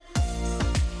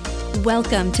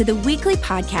Welcome to the weekly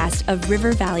podcast of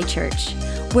River Valley Church.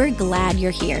 We're glad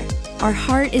you're here. Our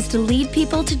heart is to lead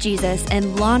people to Jesus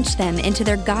and launch them into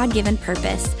their God-given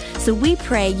purpose. So we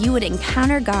pray you would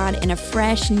encounter God in a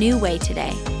fresh, new way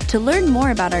today. To learn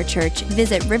more about our church,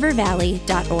 visit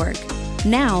rivervalley.org.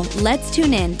 Now, let's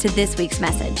tune in to this week's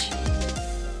message.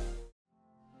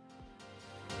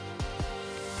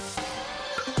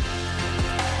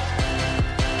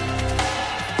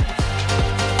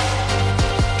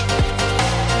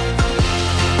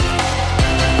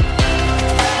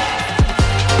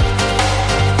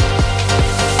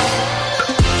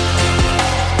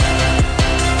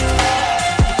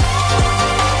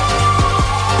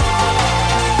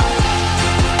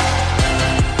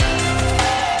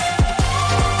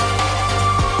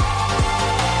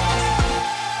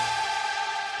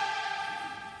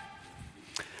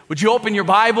 Would you open your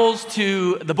Bibles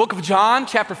to the book of John,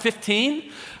 chapter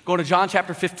 15? Go to John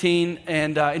chapter 15,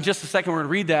 and in just a second we're going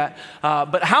to read that.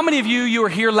 But how many of you were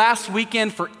here last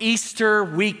weekend for Easter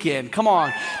weekend? Come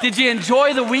on. Did you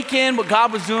enjoy the weekend, what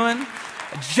God was doing?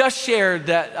 I just shared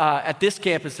that at this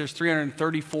campus there's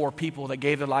 334 people that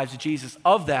gave their lives to Jesus.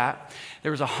 Of that,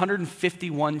 there was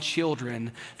 151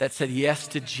 children that said yes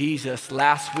to Jesus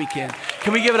last weekend.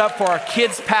 Can we give it up for our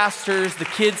kids pastors, the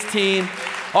kids team,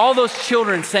 all those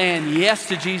children saying yes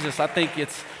to Jesus? I think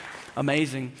it's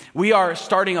amazing. We are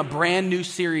starting a brand new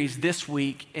series this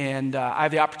week, and I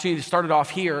have the opportunity to start it off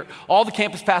here. All the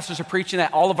campus pastors are preaching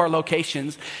at all of our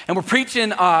locations, and we're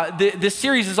preaching, this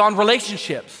series is on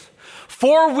relationships.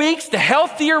 4 weeks to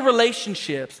healthier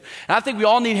relationships. And I think we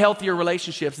all need healthier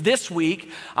relationships. This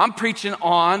week, I'm preaching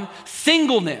on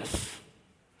singleness.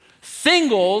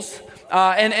 Singles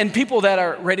and people that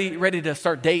are ready to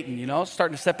start dating,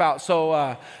 starting to step out.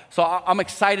 So I'm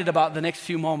excited about the next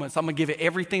few moments. I'm going to give it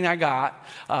everything I got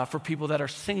for people that are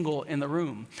single in the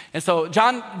room. And so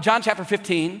John chapter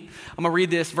 15, I'm going to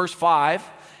read this, verse 5,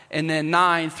 and then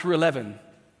 9 through 11.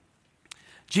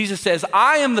 Jesus says,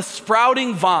 I am the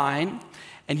sprouting vine,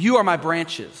 and you are my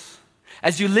branches.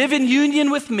 As you live in union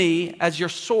with me as your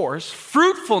source,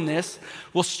 fruitfulness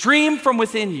will stream from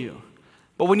within you.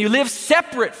 But when you live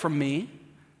separate from me,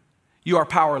 you are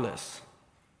powerless.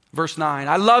 Verse 9,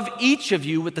 I love each of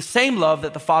you with the same love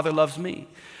that the Father loves me.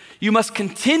 You must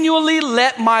continually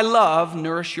let my love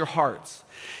nourish your hearts.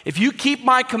 If you keep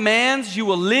my commands, you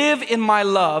will live in my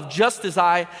love, just as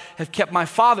I have kept my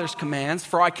Father's commands,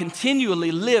 for I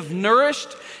continually live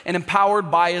nourished and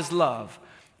empowered by his love.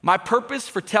 My purpose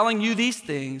for telling you these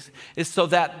things is so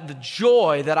that the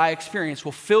joy that I experience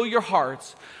will fill your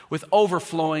hearts with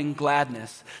overflowing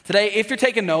gladness. Today, if you're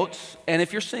taking notes, and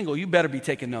if you're single, you better be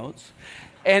taking notes.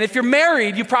 And if you're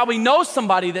married, you probably know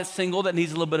somebody that's single that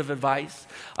needs a little bit of advice.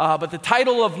 But the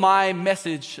title of my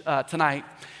message tonight,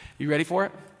 you ready for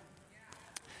it?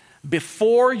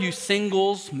 Before you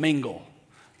singles mingle.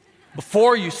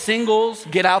 Before you singles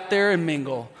get out there and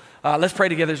mingle. Let's pray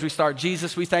together as we start.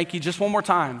 Jesus, we thank you just one more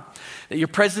time that your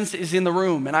presence is in the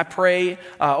room. And I pray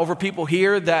over people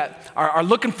here that are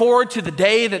looking forward to the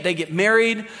day that they get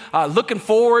married, looking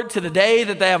forward to the day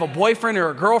that they have a boyfriend or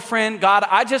a girlfriend. God,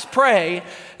 I just pray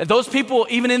that those people,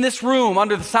 even in this room,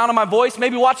 under the sound of my voice,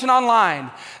 maybe watching online,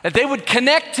 that they would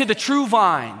connect to the true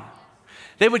vine.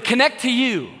 They would connect to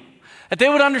you. That they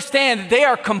would understand that they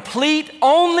are complete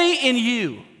only in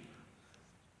you.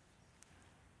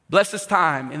 Bless this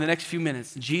time in the next few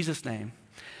minutes. In Jesus' name,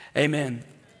 amen.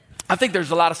 I think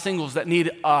there's a lot of singles that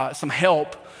need some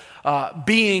help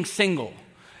being single.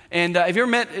 And if you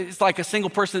ever met, it's like a single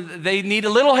person, they need a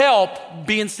little help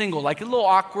being single, like a little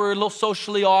awkward, a little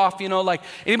socially off, like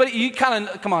anybody, you kind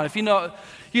of, come on, if you know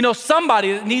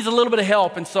somebody that needs a little bit of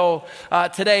help. And so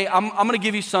today I'm going to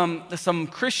give you some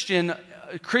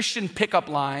Christian pickup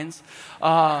lines. Just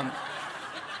want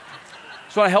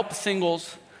to help the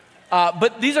singles.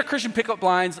 But these are Christian pickup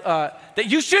lines that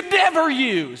you should never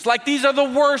use. Like, these are the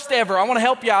worst ever. I want to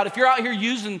help you out. If you're out here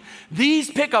using these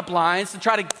pickup lines to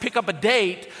try to pick up a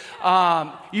date,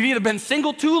 you've either been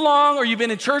single too long or you've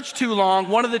been in church too long,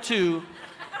 one of the two.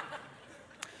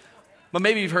 But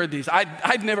maybe you've heard these.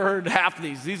 I'd never heard half of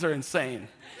these. These are insane.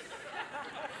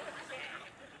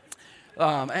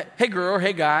 Hey girl,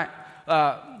 hey guy,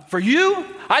 for you,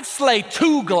 I'd slay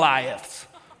 2 Goliaths.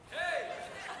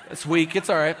 That's weak. It's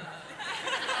all right.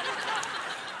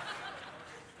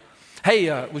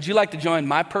 Hey, would you like to join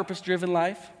my purpose-driven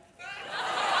life?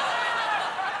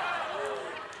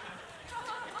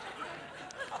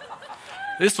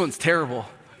 This one's terrible.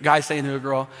 Guy saying to a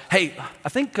girl, hey, I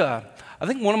think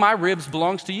one of my ribs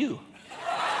belongs to you.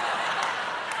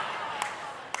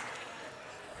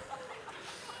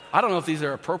 I don't know if these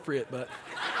are appropriate, but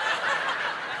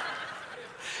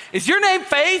Is your name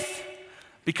Faith?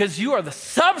 Because you are the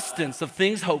substance of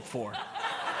things hoped for.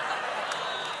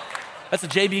 That's a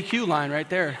JBQ line right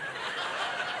there.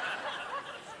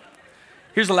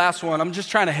 Here's the last one. I'm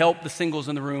just trying to help the singles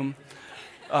in the room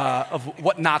of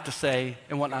what not to say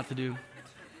and what not to do.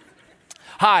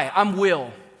 Hi, I'm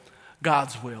Will,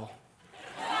 God's will.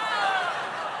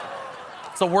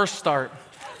 It's the worst start.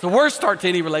 It's the worst start to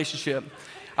any relationship.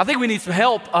 I think we need some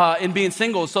help in being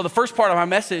single. So the first part of my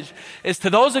message is to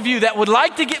those of you that would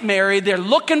like to get married, they're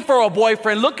looking for a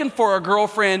boyfriend, looking for a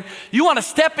girlfriend. You want to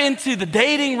step into the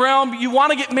dating realm. You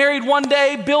want to get married one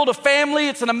day, build a family.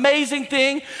 It's an amazing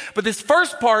thing. But this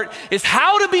first part is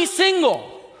how to be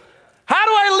single. How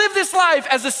do I live this life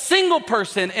as a single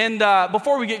person? And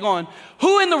before we get going,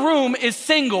 who in the room is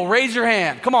single? Raise your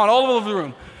hand. Come on, all over the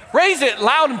room. Raise it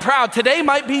loud and proud. Today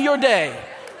might be your day.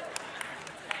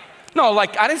 No,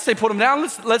 like I didn't say put them down.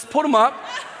 Let's put them up.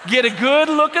 Get a good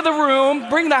look at the room.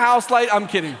 Bring the house light. I'm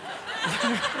kidding.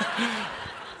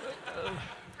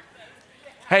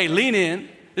 Hey, lean in.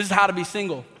 This is how to be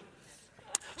single.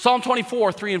 Psalm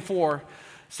 24, 3 and 4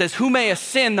 says, who may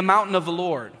ascend the mountain of the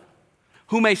Lord?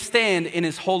 Who may stand in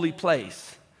his holy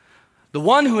place? The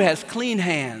one who has clean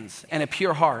hands and a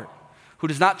pure heart, who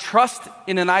does not trust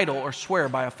in an idol or swear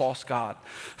by a false god.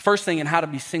 First thing in how to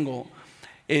be single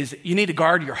is you need to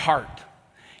guard your heart.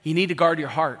 You need to guard your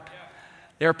heart.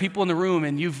 There are people in the room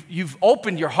and you've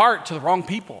opened your heart to the wrong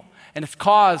people, and it's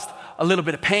caused a little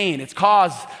bit of pain. It's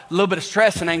caused a little bit of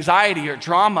stress and anxiety or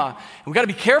drama. And we got to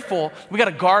be careful. We got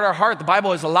to guard our heart. The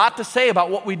Bible has a lot to say about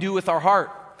what we do with our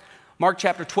heart. Mark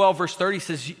chapter 12, verse 30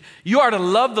 says, you are to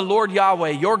love the Lord Yahweh,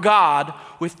 your God,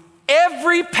 with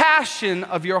every passion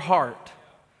of your heart,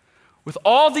 with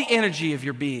all the energy of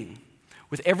your being,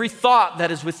 with every thought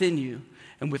that is within you,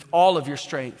 and with all of your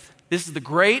strength. This is the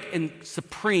great and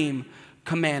supreme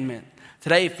commandment.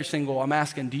 Today, if you're single, I'm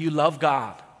asking, do you love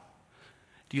God?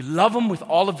 Do you love him with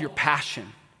all of your passion?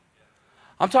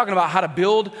 I'm talking about how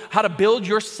to build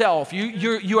yourself.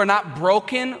 You are not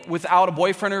broken without a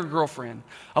boyfriend or a girlfriend.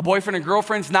 A boyfriend or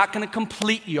girlfriend's not going to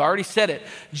complete you. I already said it.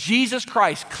 Jesus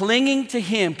Christ, clinging to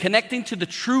him, connecting to the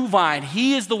true vine.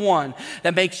 He is the one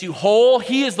that makes you whole.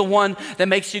 He is the one that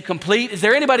makes you complete. Is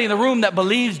there anybody in the room that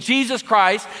believes Jesus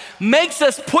Christ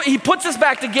he puts us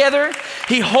back together.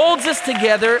 He holds us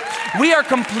together. We are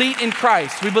complete in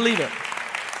Christ. We believe it.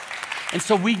 And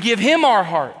so we give him our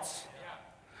hearts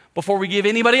before we give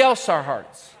anybody else our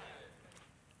hearts.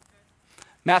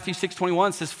 Matthew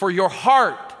 6:21 says, for your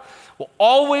heart will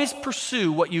always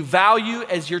pursue what you value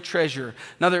as your treasure.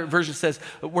 Another version says,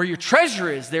 where your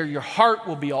treasure is, there your heart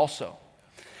will be also.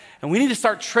 And we need to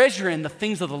start treasuring the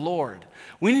things of the Lord.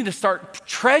 We need to start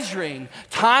treasuring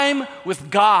time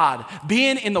with God,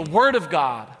 being in the Word of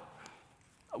God.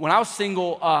 When I was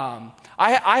single,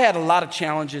 I had a lot of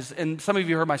challenges, and some of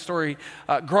you heard my story,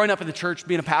 growing up in the church,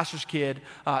 being a pastor's kid,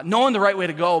 knowing the right way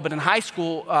to go, but in high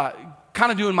school, kind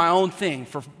of doing my own thing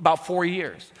for about 4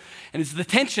 years. And it's the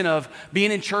tension of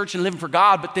being in church and living for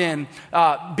God, but then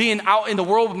being out in the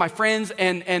world with my friends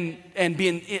and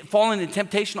falling into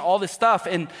temptation, all this stuff.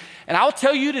 And I'll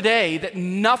tell you today that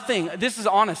nothing, this is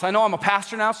honest. I know I'm a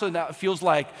pastor now, so that feels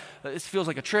like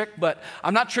a trick, but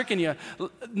I'm not tricking you.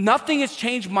 Nothing has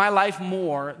changed my life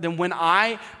more than when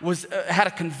I had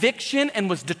a conviction and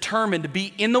was determined to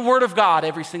be in the Word of God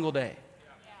every single day.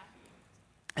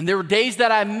 And there were days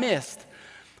that I missed,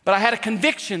 but I had a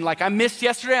conviction, like I missed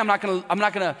yesterday. I'm not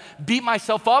gonna beat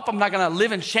myself up. I'm not gonna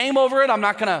live in shame over it. I'm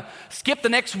not gonna skip the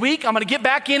next week. I'm gonna get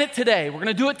back in it today. We're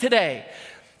gonna do it today.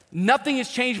 Nothing has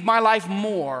changed my life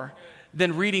more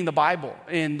than reading the Bible.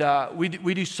 And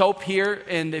we do soap here.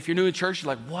 And if you're new in church,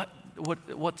 you're like,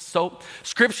 what's soap?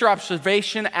 Scripture,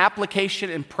 observation, application,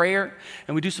 and prayer.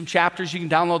 And we do some chapters. You can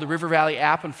download the River Valley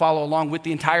app and follow along with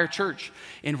the entire church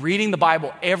in reading the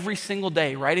Bible every single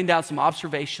day, writing down some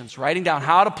observations, writing down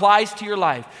how it applies to your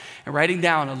life, and writing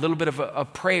down a little bit of a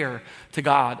prayer to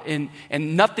God. And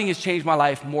nothing has changed my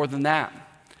life more than that.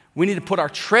 We need to put our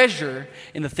treasure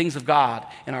in the things of God,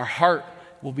 and our heart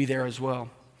will be there as well.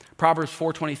 Proverbs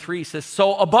 4:23 says,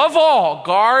 so above all,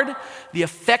 guard the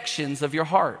affections of your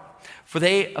heart, for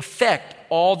they affect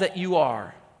all that you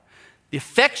are. The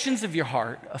affections of your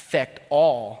heart affect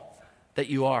all that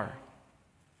you are.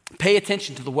 Pay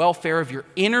attention to the welfare of your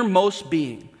innermost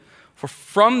being, for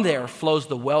from there flows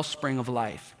the wellspring of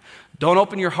life. Don't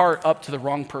open your heart up to the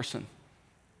wrong person.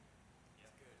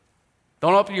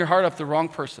 Don't open your heart up to the wrong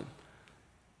person.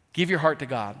 Give your heart to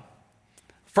God.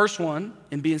 First one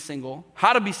in being single,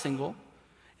 how to be single,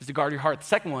 is to guard your heart. The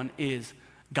second one is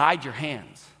guide your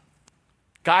hands.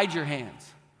 Guide your hands.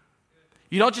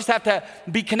 You don't just have to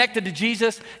be connected to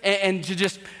Jesus and to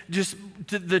just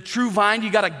to the true vine. You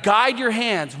got to guide your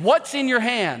hands. What's in your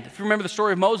hand? If you remember the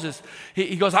story of Moses,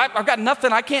 he goes, I've got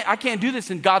nothing. I can't do this.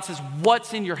 And God says,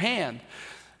 what's in your hand?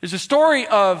 There's a story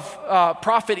of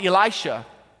prophet Elisha.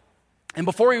 And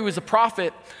before he was a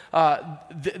prophet,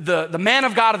 the man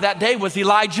of God of that day was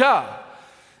Elijah.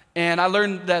 And I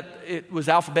learned that it was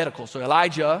alphabetical. So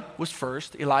Elijah was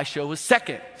first, Elisha was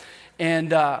second.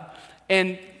 And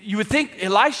you would think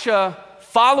Elisha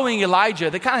following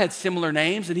Elijah, they kind of had similar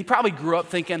names, and he probably grew up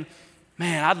thinking,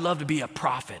 man, I'd love to be a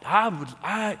prophet.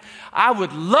 I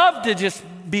would love to just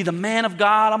be the man of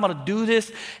God. I'm going to do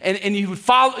this. And you would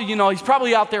follow, he's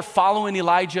probably out there following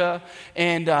Elijah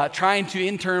and trying to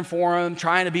intern for him,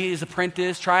 trying to be his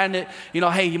apprentice, trying to,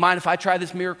 hey, you mind if I try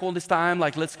this miracle this time?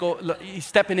 Like, let's go. He's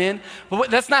stepping in. But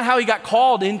that's not how he got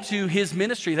called into his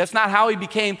ministry. That's not how he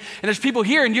became. And there's people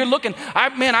here, and you're looking,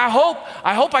 I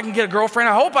hope I can get a girlfriend.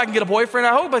 I hope I can get a boyfriend.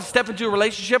 I hope I step into a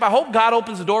relationship. I hope God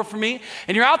opens the door for me.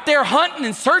 And you're out there hunting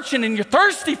and searching, and you're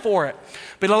thirsty for it.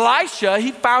 But Elisha,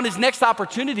 he found his next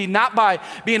opportunity not by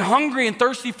being hungry and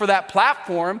thirsty for that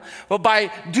platform, but by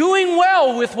doing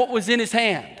well with what was in his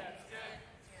hand.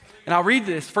 And I'll read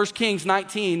this. 1 Kings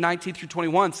 19 through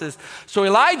 21 says, so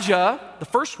Elijah, the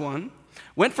first one,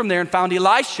 went from there and found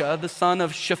Elisha, the son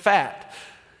of Shaphat.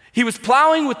 He was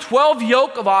plowing with 12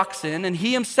 yoke of oxen, and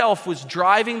he himself was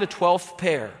driving the 12th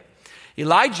pair.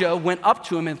 Elijah went up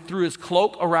to him and threw his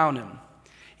cloak around him.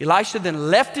 Elisha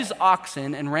then left his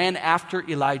oxen and ran after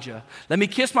Elijah. Let me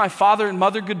kiss my father and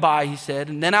mother goodbye, he said,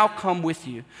 and then I'll come with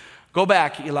you. Go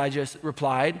back, Elijah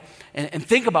replied, and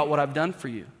think about what I've done for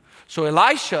you. So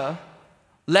Elisha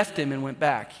left him and went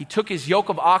back. He took his yoke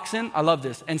of oxen, I love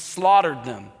this, and slaughtered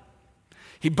them.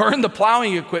 He burned the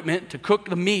plowing equipment to cook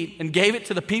the meat and gave it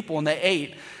to the people, and they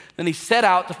ate. Then he set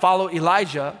out to follow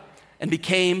Elijah and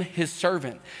became his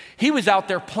servant. He was out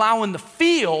there plowing the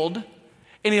field,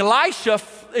 and Elijah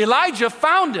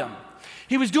found him.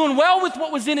 He was doing well with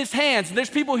what was in his hands. And there's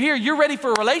people here, you're ready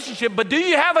for a relationship, but do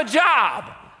you have a job?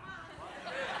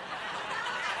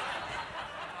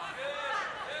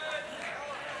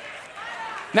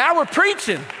 Now we're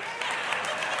preaching.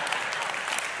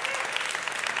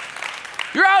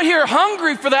 You're out here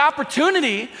hungry for the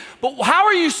opportunity, but how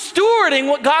are you stewarding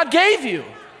what God gave you?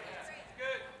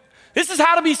 This is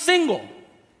how to be single.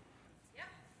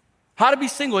 How to be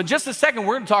single. In just a second,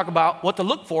 we're going to talk about what to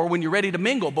look for when you're ready to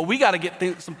mingle, but we got to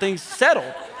get some things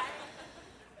settled.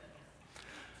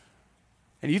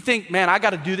 And you think, man, I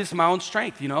got to do this in my own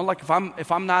strength. Like if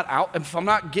I'm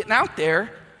not getting out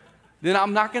there, then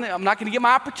I'm not gonna get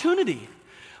my opportunity.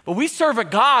 But we serve a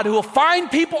God who will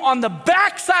find people on the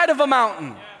backside of a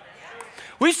mountain.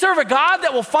 We serve a God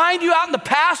that will find you out in the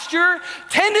pasture,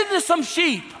 tending to some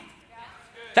sheep.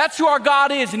 That's who our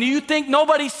God is. And you think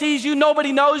nobody sees you,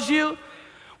 nobody knows you?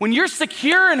 When you're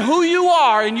secure in who you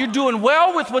are and you're doing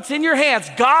well with what's in your hands,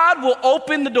 God will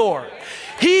open the door.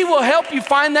 He will help you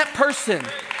find that person.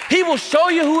 He will show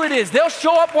you who it is. They'll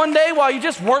show up one day while you're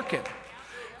just working.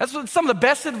 That's some of the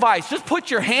best advice. Just put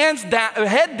your head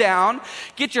down,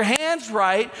 get your hands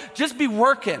right, just be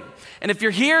working. And if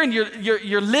you're here and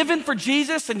you're living for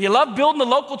Jesus and you love building a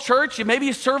local church, maybe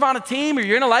you serve on a team or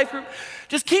you're in a life group,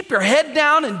 just keep your head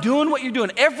down and doing what you're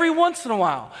doing. Every once in a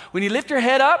while, when you lift your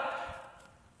head up,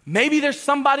 maybe there's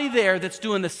somebody there that's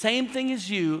doing the same thing as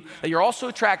you that you're also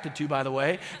attracted to, by the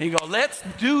way, and you go, let's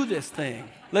do this thing.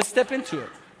 Let's step into it.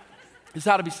 This is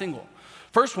how to be single.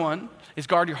 First one is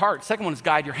guard your heart. Second one is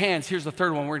guide your hands. Here's the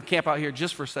third one. We're going to camp out here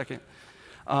just for a second.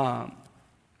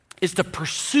 Is to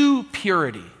pursue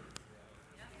purity.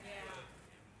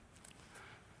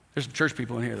 There's some church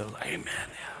people in here that are like, amen.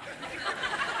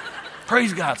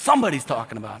 Praise God. Somebody's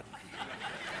talking about it.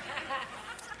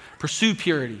 Pursue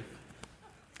purity.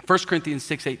 1 Corinthians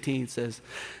 6:18 says,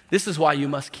 this is why you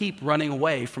must keep running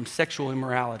away from sexual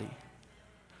immorality.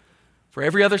 For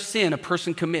every other sin a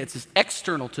person commits is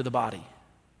external to the body.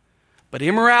 But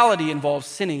immorality involves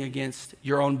sinning against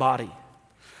your own body.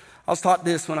 I was taught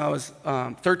this when I was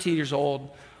 13 years old.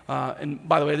 And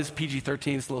by the way, this is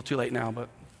PG-13. It's a little too late now, but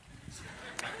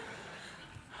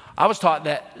I was taught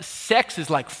that sex is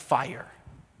like fire.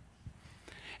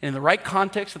 And in the right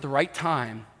context at the right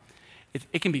time,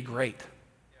 it can be great.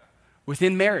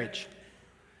 Within marriage,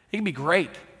 it can be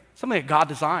great. Something that God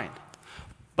designed.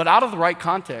 But out of the right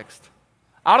context,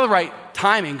 out of the right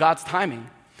timing, God's timing,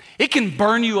 it can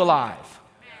burn you alive.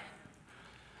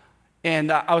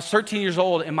 And I was 13 years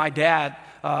old, and my dad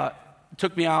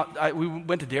took me out. We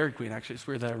went to Dairy Queen, actually. It's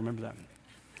weird that I remember that.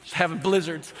 Just having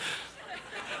blizzards.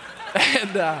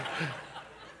 And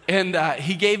And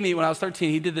he gave me, when I was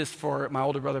 13, he did this for my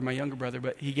older brother, my younger brother,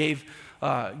 but he gave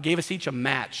us each a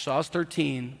match. So I was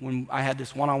 13 when I had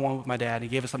this one-on-one with my dad. He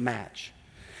gave us a match.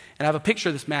 And I have a picture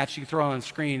of this match you can throw on the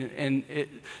screen. And it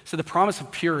said the promise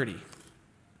of purity.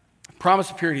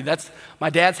 Promise of purity. That's my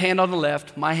dad's hand on the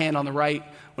left, my hand on the right.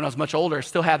 When I was much older, I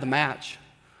still had the match.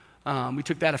 We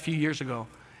took that a few years ago.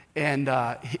 And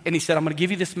he said, I'm going to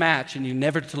give you this match and you're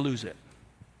never to lose it.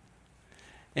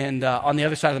 And on the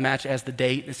other side of the match, as the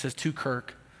date, it says, to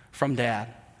Kirk, from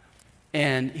Dad.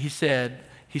 And he said,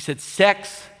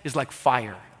 sex is like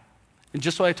fire. And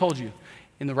just what I told you,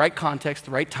 in the right context,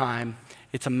 the right time,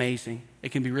 it's amazing.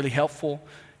 It can be really helpful.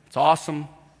 It's awesome.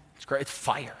 It's great. It's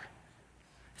fire.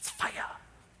 It's fire.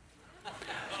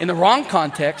 In the wrong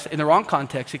context,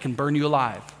 it can burn you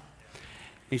alive.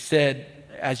 He said,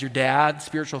 as your dad,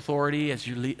 spiritual authority, as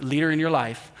your leader in your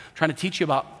life, trying to teach you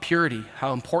about purity,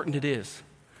 how important it is.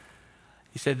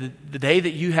 He said the day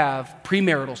that you have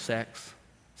premarital sex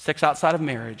outside of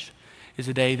marriage, is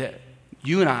the day that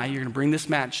you and you're going to bring this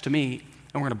match to me,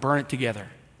 and we're going to burn it together.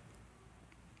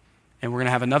 And we're going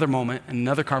to have another moment and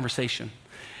another conversation.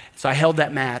 So I held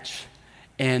that match,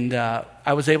 and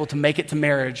I was able to make it to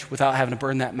marriage without having to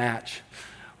burn that match,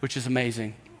 which is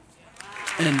amazing.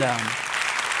 And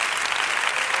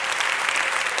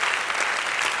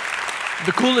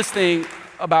the coolest thing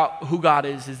about who God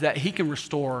is that he can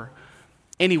restore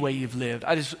any way you've lived.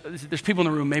 There's people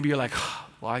in the room, maybe you're like,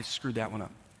 well, I screwed that one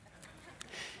up.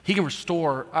 He can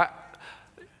restore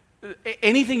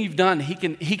anything you've done. He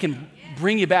can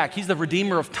bring you back. He's the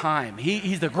redeemer of time.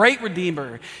 He's the great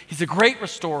redeemer. He's the great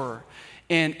restorer.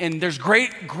 And there's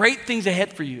great things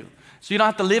ahead for you. So you don't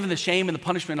have to live in the shame and the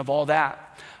punishment of all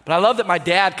that. But I love that my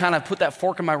dad kind of put that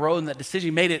fork in my road, and that decision.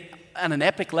 He made it on an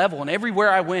epic level. And everywhere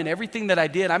I went, everything that I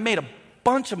did, I made a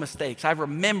bunch of mistakes. I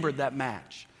remembered that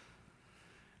match.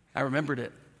 I remembered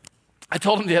it. I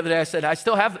told him the other day, I said, I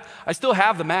still have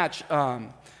the match.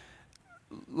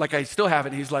 Like I still have it.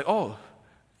 And he's like, oh,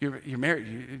 you're married.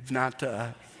 You've not,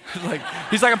 he's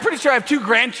like, I'm pretty sure I have 2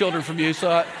 grandchildren from you.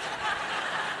 So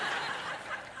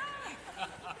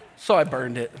I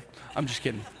burned it. I'm just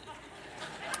kidding.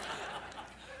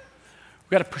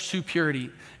 We got to pursue purity.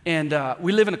 And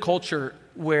we live in a culture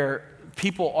where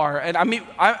people are, and I mean,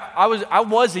 I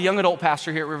was a young adult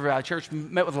pastor here at River Valley Church,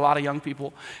 met with a lot of young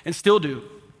people, and still do.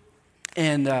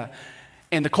 And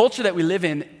the culture that we live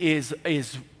in is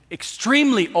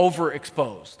extremely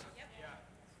overexposed.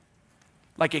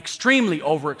 Like extremely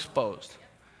overexposed.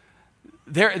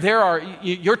 There are,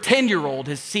 your 10-year-old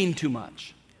has seen too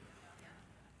much,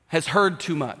 has heard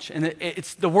too much, and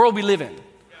it's the world we live in.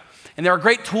 And there are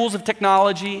great tools of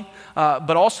technology,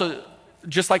 but also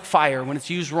just like fire, when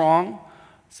it's used wrong,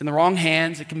 it's in the wrong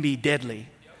hands, it can be deadly.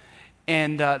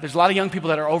 And there's a lot of young people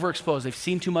that are overexposed. They've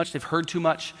seen too much, they've heard too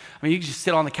much. I mean, you can just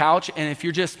sit on the couch, and if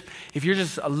you're just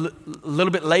a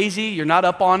little bit lazy, you're not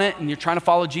up on it, and you're trying to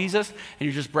follow Jesus, and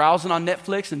you're just browsing on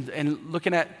Netflix and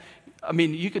looking at, I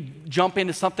mean, you could jump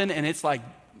into something, and it's like,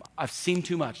 I've seen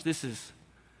too much. This is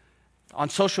on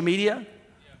social media.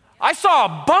 I saw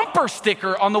a bumper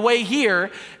sticker on the way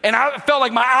here, and I felt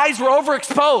like my eyes were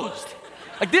overexposed.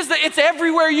 Like this, it's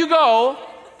everywhere you go.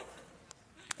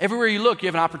 Everywhere you look, you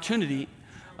have an opportunity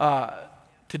to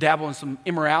dabble in some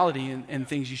immorality and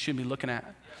things you shouldn't be looking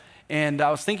at. And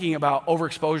I was thinking about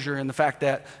overexposure and the fact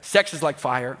that sex is like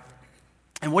fire.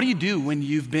 And what do you do when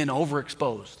you've been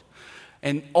overexposed?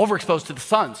 And overexposed to the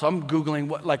sun. So I'm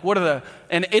Googling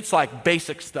and it's like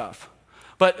basic stuff.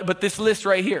 But this list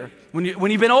right here, when you've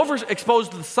been overexposed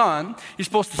to the sun, you're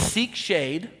supposed to seek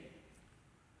shade.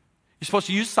 You're supposed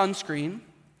to use sunscreen.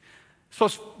 You're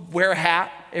supposed to wear a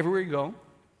hat everywhere you go.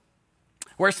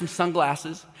 Wear some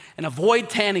sunglasses and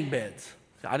avoid tanning beds.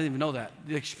 I didn't even know that.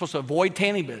 You're supposed to avoid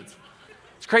tanning beds.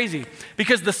 It's crazy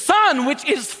because the sun, which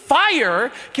is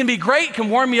fire, can be great,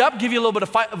 can warm you up, give you a little bit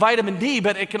of vitamin D,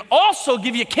 but it can also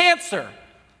give you cancer.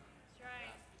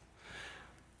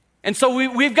 And so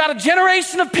we've got a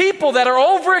generation of people that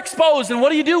are overexposed. And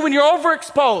what do you do when you're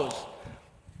overexposed?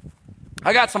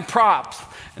 I got some props,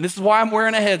 and this is why I'm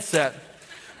wearing a headset.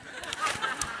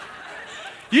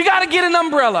 You got to get an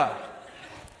umbrella.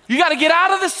 You got to get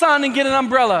out of the sun and get an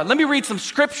umbrella. Let me read some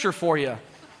scripture for you.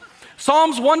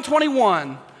 Psalms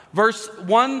 121, verse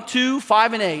 1, 2,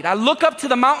 5, and 8. I look up to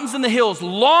the mountains and the hills,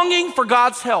 longing for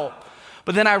God's help.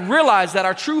 But then I realize that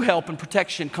our true help and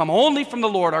protection come only from the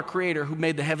Lord, our Creator, who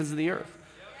made the heavens and the earth.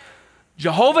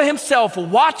 Jehovah himself will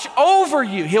watch over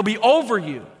you. He'll be over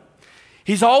you.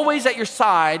 He's always at your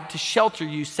side to shelter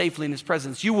you safely in his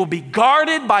presence. You will be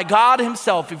guarded by God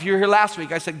himself. If you were here last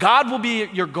week, I said God will be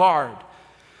your guard.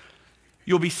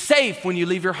 You'll be safe when you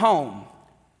leave your home.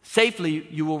 safely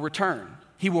you will return.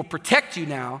 He will protect you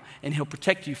now, and he'll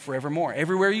protect you forevermore.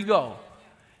 Everywhere you go,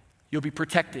 you'll be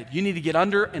protected. You need to get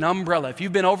under an umbrella. If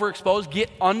you've been overexposed, get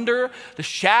under the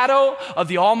shadow of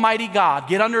the Almighty God.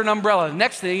 Get under an umbrella. The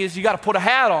next thing is you got to put a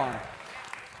hat on.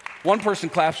 One person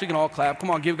claps, we can all clap.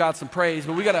 Come on, give God some praise.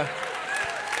 But we got to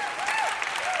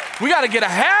get a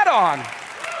hat on.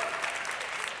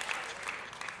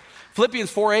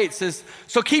 Philippians 4:8 says,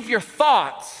 so keep your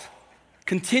thoughts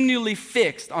continually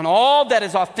fixed on all that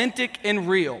is authentic and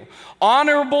real,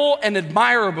 honorable and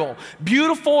admirable,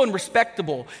 beautiful and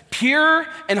respectable, pure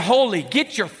and holy.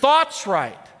 Get your thoughts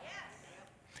right.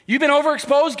 You've been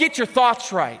overexposed, get your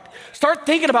thoughts right. Start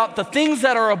thinking about the things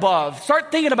that are above.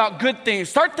 Start thinking about good things.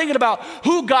 Start thinking about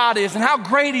who God is and how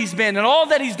great he's been and all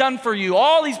that he's done for you,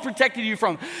 all he's protected you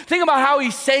from. Think about how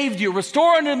he saved you.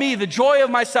 Restore unto me the joy of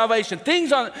my salvation.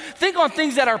 Think on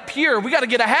things that are pure. We got to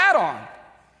get a hat on.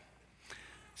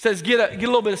 Says get a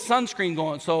little bit of sunscreen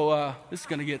going. So this is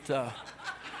going to get,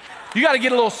 you got to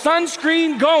get a little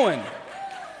sunscreen going.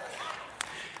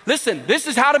 Listen, this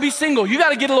is how to be single. You got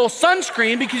to get a little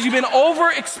sunscreen because you've been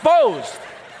overexposed.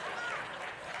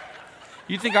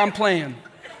 You think I'm playing.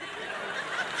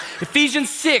 Ephesians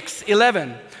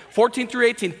 6:11, 14 through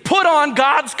 18. Put on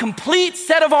God's complete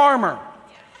set of armor.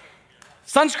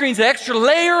 Sunscreen's an extra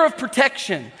layer of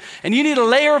protection. And you need a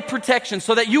layer of protection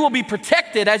so that you will be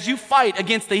protected as you fight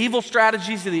against the evil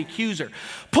strategies of the accuser.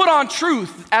 Put on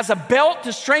truth as a belt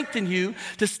to strengthen you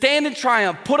to stand in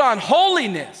triumph. Put on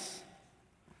holiness,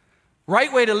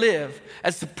 right way to live,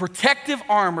 as the protective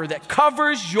armor that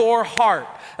covers your heart.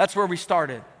 That's where we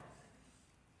started.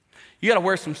 You got to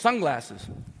wear some sunglasses.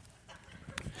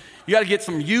 You got to get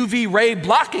some UV ray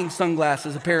blocking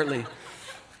sunglasses, apparently.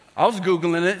 I was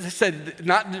Googling it. It said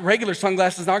not regular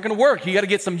sunglasses aren't going to work. You got to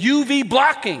get some UV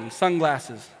blocking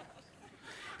sunglasses.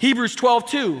 Hebrews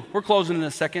 12:2. We're closing in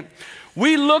a second.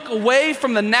 We look away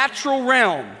from the natural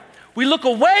realm. We look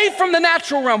away from the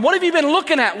natural realm. What have you been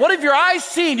looking at? What have your eyes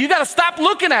seen? You got to stop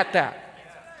looking at that.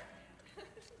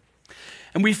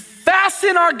 And we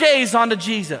fasten our gaze onto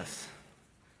Jesus,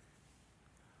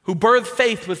 who birthed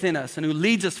faith within us and who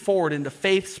leads us forward into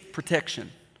faith's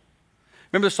protection.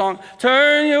 Remember the song?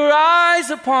 Turn your eyes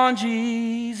upon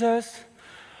Jesus,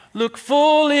 look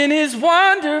full in his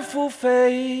wonderful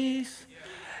face,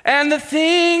 and the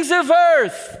things of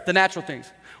earth, the natural things,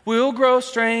 will grow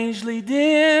strangely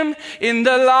dim in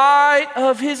the light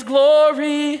of his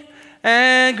glory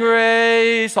and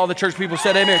grace. All the church people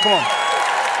said amen. Come on.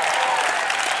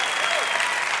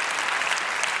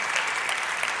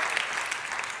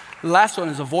 The last one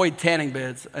is avoid tanning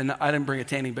beds, and I didn't bring a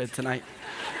tanning bed tonight.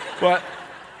 But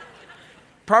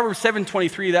Proverbs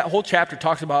 7:23, that whole chapter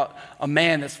talks about a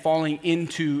man that's falling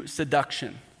into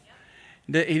seduction.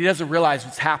 He doesn't realize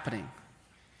what's happening.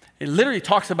 It literally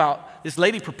talks about this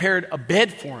lady prepared a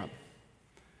bed for him.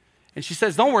 And she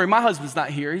says, don't worry, my husband's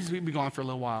not here. He's been gone for a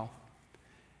little while.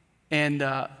 And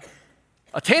a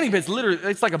tanning bed's literally,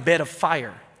 it's like a bed of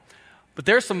fire. But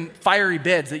there's some fiery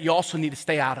beds that you also need to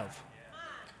stay out of.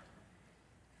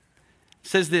 It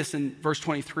says this in verse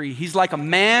 23, he's like a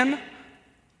man,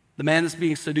 the man that's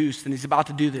being seduced, and he's about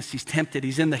to do this. He's tempted.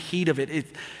 He's in the heat of it.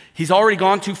 He's already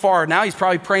gone too far. Now he's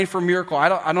probably praying for a miracle. I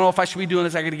don't know if I should be doing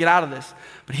this. I got to get out of this.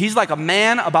 But he's like a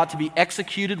man about to be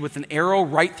executed with an arrow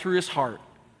right through his heart.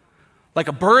 Like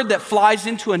a bird that flies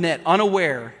into a net,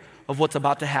 unaware of what's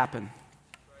about to happen.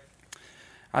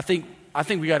 I think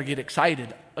we got to get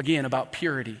excited again about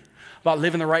purity, about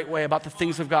living the right way, about the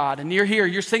things of God. And you're here,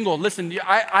 you're single. Listen,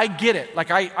 I get it. Like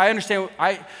I understand.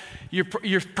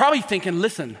 You're probably thinking,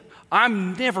 listen,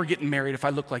 I'm never getting married if I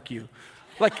look like you.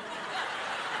 Like,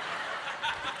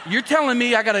 you're telling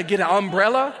me I got to get an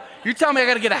umbrella? You're telling me I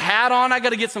got to get a hat on? I got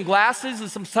to get some glasses and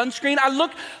some sunscreen? I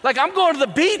look like I'm going to the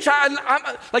beach. I'm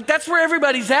like, that's where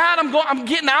everybody's at. I'm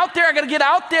getting out there. I got to get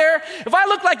out there. If I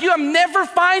look like you, I'm never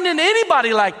finding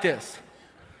anybody like this.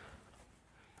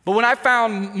 But when I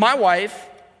found my wife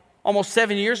almost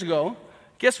 7 years ago,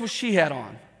 guess what she had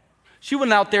on? She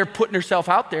wasn't out there putting herself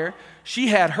out there. She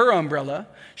had her umbrella.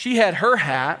 She had her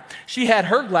hat. She had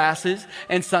her glasses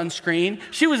and sunscreen.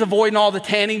 She was avoiding all the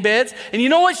tanning beds. And you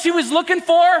know what she was looking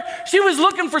for? She was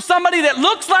looking for somebody that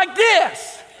looks like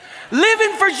this.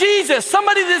 Living for Jesus.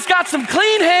 Somebody that's got some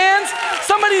clean hands.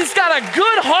 Somebody that's got a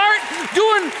good heart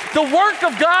doing the work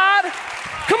of God.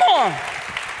 Come on.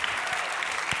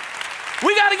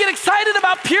 We got to get excited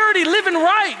about purity, living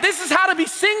right. This is how to be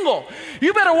single.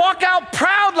 You better walk out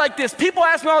proud like this. People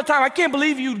ask me all the time, I can't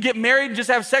believe you'd get married and just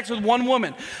have sex with one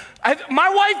woman. My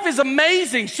wife is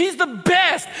amazing. She's the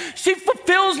best. She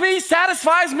fulfills me,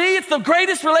 satisfies me. It's the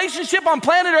greatest relationship on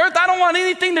planet Earth. I don't want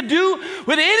anything to do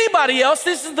with anybody else.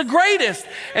 This is the greatest.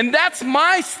 And that's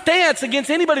my stance against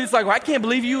anybody that's like, well, I can't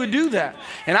believe you would do that.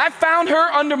 And I found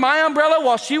her under my umbrella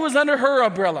while she was under her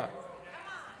umbrella.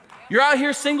 You're out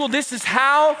here single. This is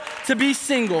how to be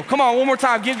single. Come on, one more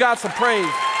time. Give God some praise.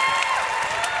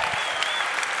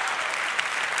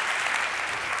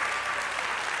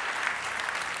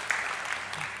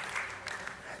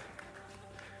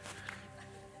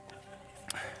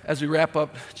 As we wrap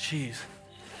up,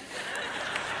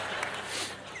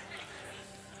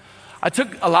 I took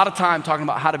a lot of time talking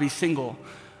about how to be single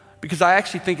because I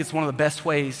actually think it's one of the best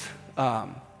ways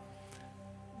to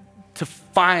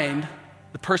find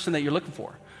the person that you're looking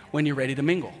for when you're ready to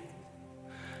mingle.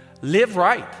 Live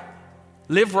right.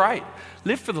 Live right.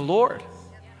 Live for the Lord.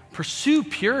 Pursue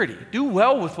purity. Do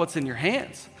well with what's in your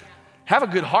hands. Have a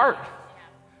good heart.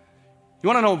 You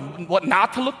want to know what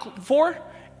not to look for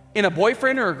in a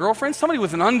boyfriend or a girlfriend? Somebody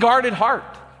with an unguarded heart.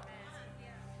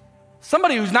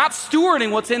 Somebody who's not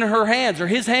stewarding what's in her hands or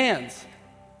his hands.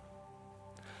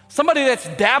 Somebody that's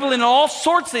dabbling in all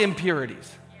sorts of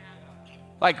impurities.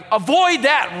 Like, avoid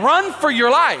that. Run for your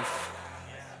life.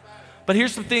 But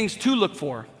here's some things to look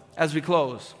for as we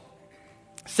close.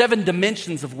 7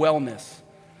 dimensions of wellness.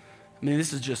 I mean,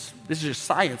 this is just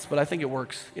science, but I think it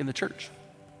works in the church.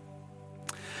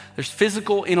 There's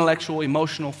physical, intellectual,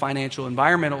 emotional, financial,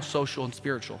 environmental, social, and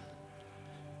spiritual.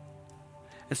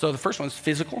 And so the first one is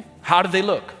physical. How do they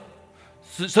look?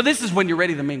 So this is when you're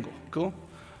ready to mingle. Cool?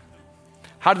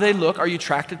 How do they look? Are you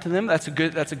attracted to them? That's a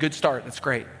good start. That's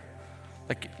great.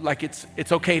 Like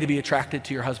it's okay to be attracted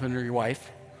to your husband or your wife.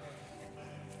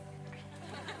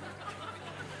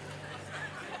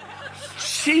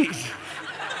 Jeez.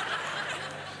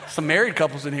 Some married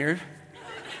couples in here.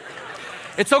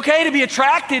 It's okay to be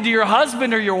attracted to your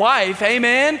husband or your wife.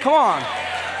 Amen? Come on.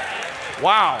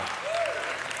 Wow.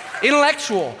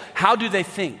 Intellectual. How do they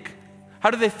think? How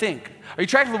do they think? Are you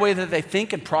attracted to the way that they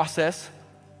think and process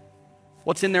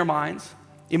what's in their minds?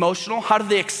 Emotional. How do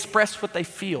they express what they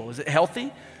feel? Is it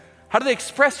healthy? How do they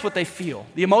express what they feel?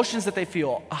 The emotions that they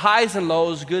feel. Highs and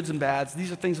lows, goods and bads.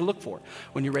 These are things to look for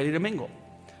when you're ready to mingle.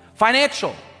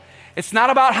 Financial. It's not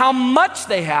about how much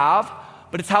they have,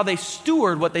 but it's how they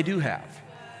steward what they do have.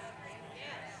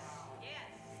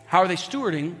 How are they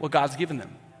stewarding what God's given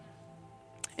them?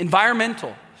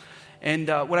 Environmental. And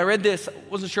when I read this, I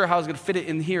wasn't sure how I was going to fit it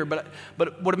in here, but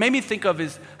what it made me think of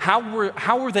is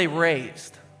how were they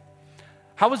raised?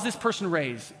 How was this person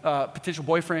raised? Potential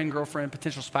boyfriend, girlfriend,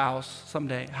 potential spouse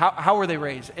someday. How were they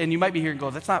raised? And you might be here and go,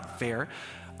 that's not fair,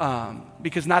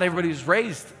 because not everybody was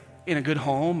raised in a good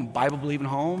home, Bible-believing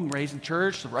home, raised in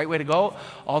church, the right way to go,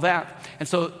 all that. And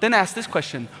so then ask this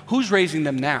question, who's raising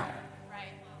them now?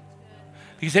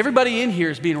 Because everybody in here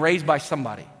is being raised by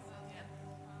somebody.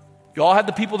 You all have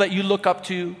the people that you look up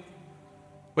to,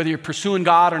 whether you're pursuing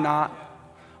God or not.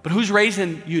 But who's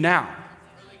raising you now?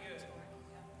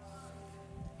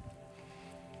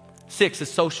 6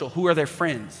 is social. Who are their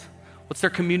friends? What's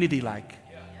their community like?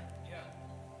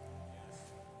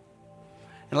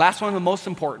 And last one, the most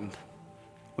important,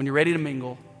 when you're ready to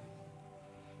mingle,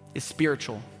 is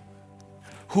spiritual.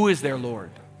 Who is their Lord?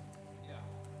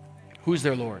 Who is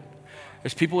their Lord?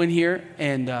 There's people in here,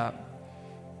 and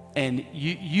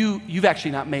you've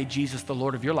actually not made Jesus the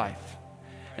Lord of your life.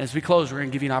 And as we close, we're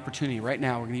going to give you an opportunity. Right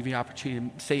now, we're going to give you an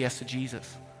opportunity to say yes to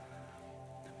Jesus.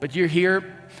 But you're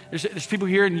here, there's people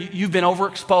here, and you've been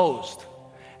overexposed.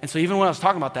 And so even when I was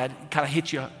talking about that, it kind of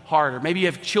hit you hard. Or maybe you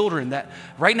have children that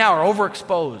right now are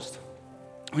overexposed.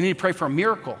 We need to pray for a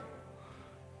miracle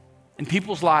in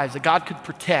people's lives that God could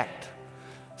protect.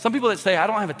 Some people that say, I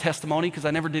don't have a testimony because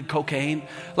I never did cocaine.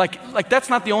 Like that's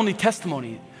not the only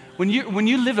testimony. When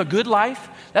you live a good life,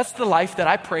 that's the life that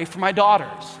I pray for my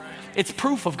daughters. It's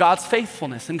proof of God's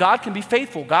faithfulness. And God can be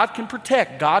faithful. God can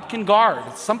protect. God can guard.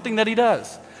 It's something that he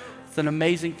does. It's an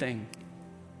amazing thing.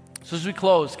 So as we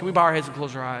close, can we bow our heads and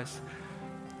close our eyes?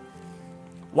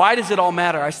 Why does it all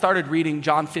matter? I started reading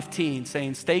John 15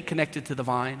 saying, stay connected to the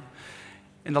vine.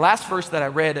 And the last verse that I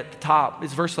read at the top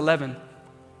is verse 11.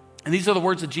 And these are the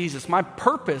words of Jesus. My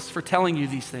purpose for telling you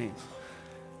these things.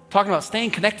 Talking about staying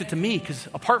connected to me, because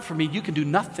apart from me, you can do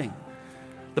nothing.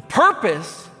 The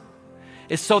purpose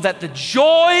is so that the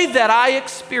joy that I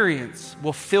experience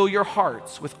will fill your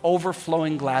hearts with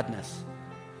overflowing gladness.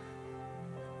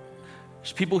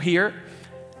 There's people here,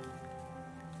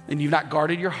 and you've not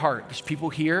guarded your heart. There's people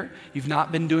here, you've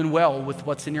not been doing well with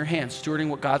what's in your hands, stewarding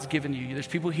what God's given you. There's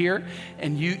people here,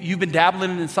 and you've been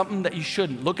dabbling in something that you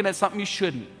shouldn't, looking at something you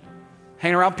shouldn't,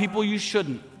 hanging around people you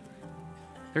shouldn't.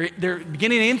 They're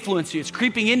beginning to influence you. It's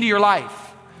creeping into your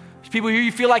life. There's people here,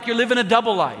 you feel like you're living a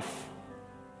double life.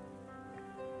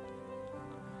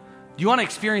 Do you want to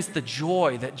experience the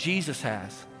joy that Jesus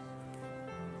has?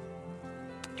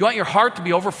 Do you want your heart to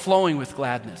be overflowing with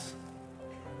gladness?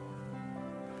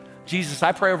 Jesus,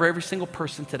 I pray over every single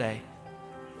person today,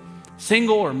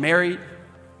 single or married.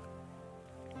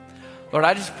 Lord,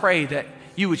 I just pray that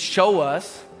you would show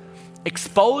us,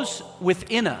 expose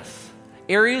within us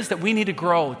areas that we need to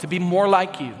grow to be more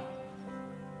like you.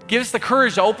 Give us the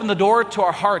courage to open the door to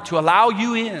our heart, to allow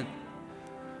you in,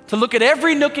 to look at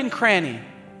every nook and cranny,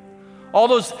 all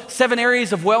those 7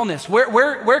 areas of wellness.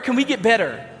 Where can we get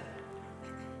better?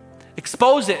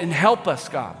 Expose it and help us,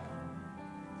 God.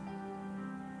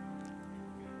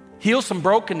 Heal some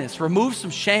brokenness, remove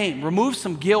some shame, remove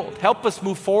some guilt. Help us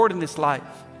move forward in this life.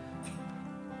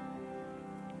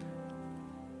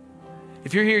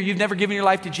 If you're here, you've never given your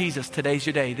life to Jesus, today's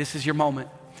your day. This is your moment.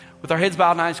 With our heads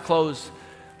bowed and eyes closed,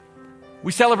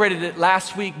 we celebrated it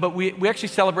last week, but we actually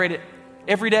celebrate it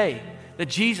every day. That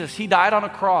Jesus, he died on a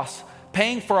cross,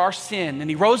 paying for our sin, and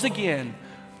he rose again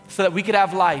so that we could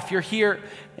have life. You're here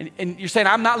and you're saying,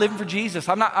 I'm not living for Jesus.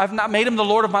 I've not made him the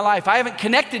Lord of my life. I haven't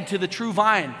connected to the true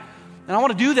vine. And I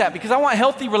want to do that because I want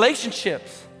healthy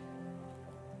relationships.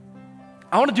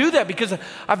 I want to do that because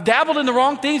I've dabbled in the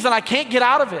wrong things and I can't get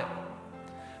out of it.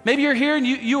 Maybe you're here and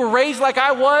you were raised like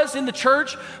I was in the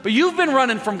church, but you've been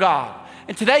running from God.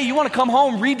 And today you want to come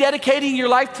home rededicating your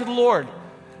life to the Lord.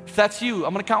 If that's you,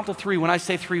 I'm going to count to 3. When I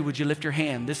say 3, would you lift your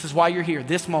hand? This is why you're here,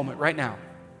 this moment, right now.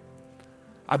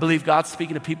 I believe God's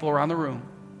speaking to people around the room.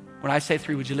 When I say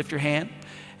 3, would you lift your hand?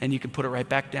 And you can put it right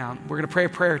back down. We're going to pray a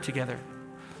prayer together.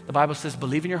 The Bible says,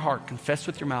 believe in your heart, confess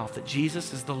with your mouth that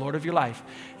Jesus is the Lord of your life,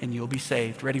 and you'll be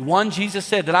saved. Ready? 1, Jesus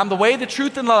said that I'm the way, the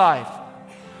truth, and the life.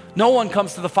 No one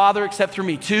comes to the Father except through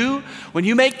me. 2, when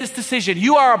you make this decision,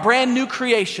 you are a brand new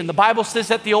creation. The Bible says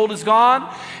that the old is gone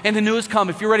and the new has come.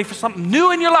 If you're ready for something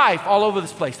new in your life, all over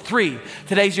this place. 3,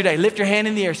 today's your day. Lift your hand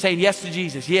in the air saying yes to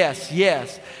Jesus. Yes,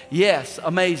 yes, yes.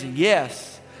 Amazing.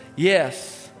 Yes,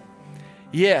 yes,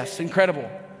 yes. Incredible.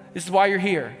 This is why you're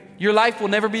here. Your life will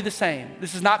never be the same.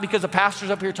 This is not because a pastor's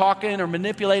up here talking or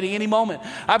manipulating any moment.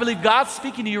 I believe God's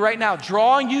speaking to you right now,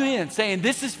 drawing you in, saying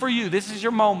this is for you. This is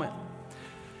your moment.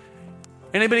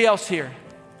 Anybody else here?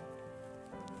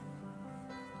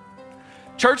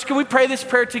 Church, can we pray this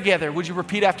prayer together? Would you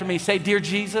repeat after me? Say, dear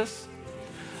Jesus,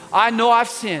 I know I've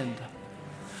sinned.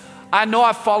 I know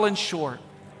I've fallen short.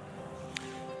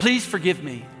 Please forgive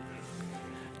me.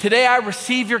 Today I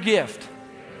receive your gift,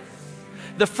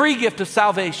 the free gift of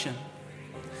salvation.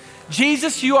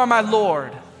 Jesus, you are my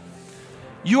Lord.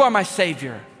 You are my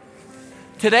Savior.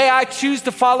 Today I choose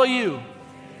to follow you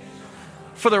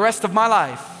for the rest of my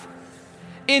life.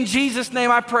 In Jesus' name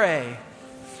I pray.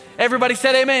 Everybody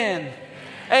said amen.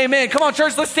 Amen. Come on,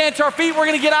 church, let's stand to our feet. We're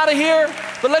going to get out of here,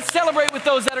 but let's celebrate with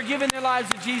those that are giving their lives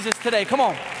to Jesus today. Come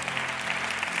on.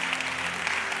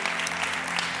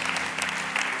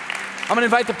 I'm going to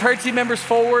invite the prayer team members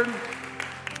forward.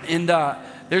 And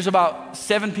there's about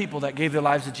 7 people that gave their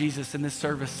lives to Jesus in this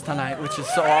service tonight, which is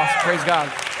so awesome. Praise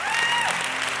God.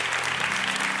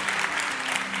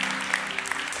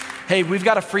 Hey, we've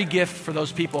got a free gift for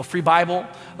those people, a free Bible,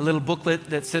 a little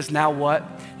booklet that says, now what?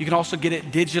 You can also get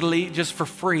it digitally just for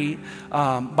free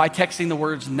by texting the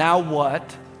words, now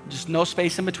what? Just no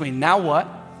space in between, now what?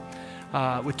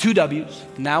 With 2 W's,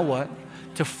 now what?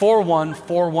 To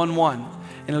 41411.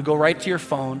 And it'll go right to your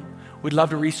phone. We'd love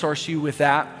to resource you with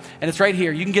that. And it's right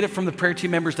here. You can get it from the prayer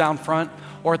team members down front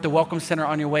or at the Welcome Center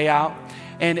on your way out.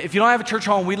 And if you don't have a church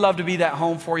home, we'd love to be that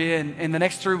home for you in the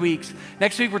next 3 weeks.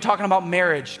 Next week, we're talking about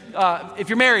marriage. If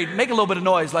you're married, make a little bit of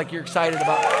noise like you're excited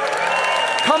about it.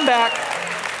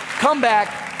 Come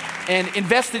back and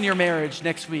invest in your marriage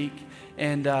next week,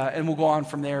 and we'll go on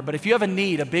from there. But if you have a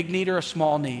need, a big need or a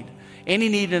small need, any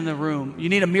need in the room, you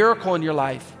need a miracle in your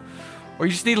life, or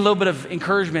you just need a little bit of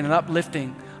encouragement and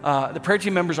uplifting, the prayer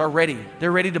team members are ready.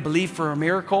 They're ready to believe for a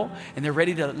miracle, and they're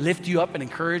ready to lift you up and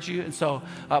encourage you. And so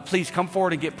please come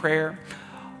forward and get prayer.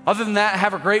 Other than that,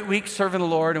 have a great week serving the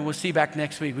Lord, and we'll see you back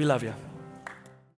next week. We love you.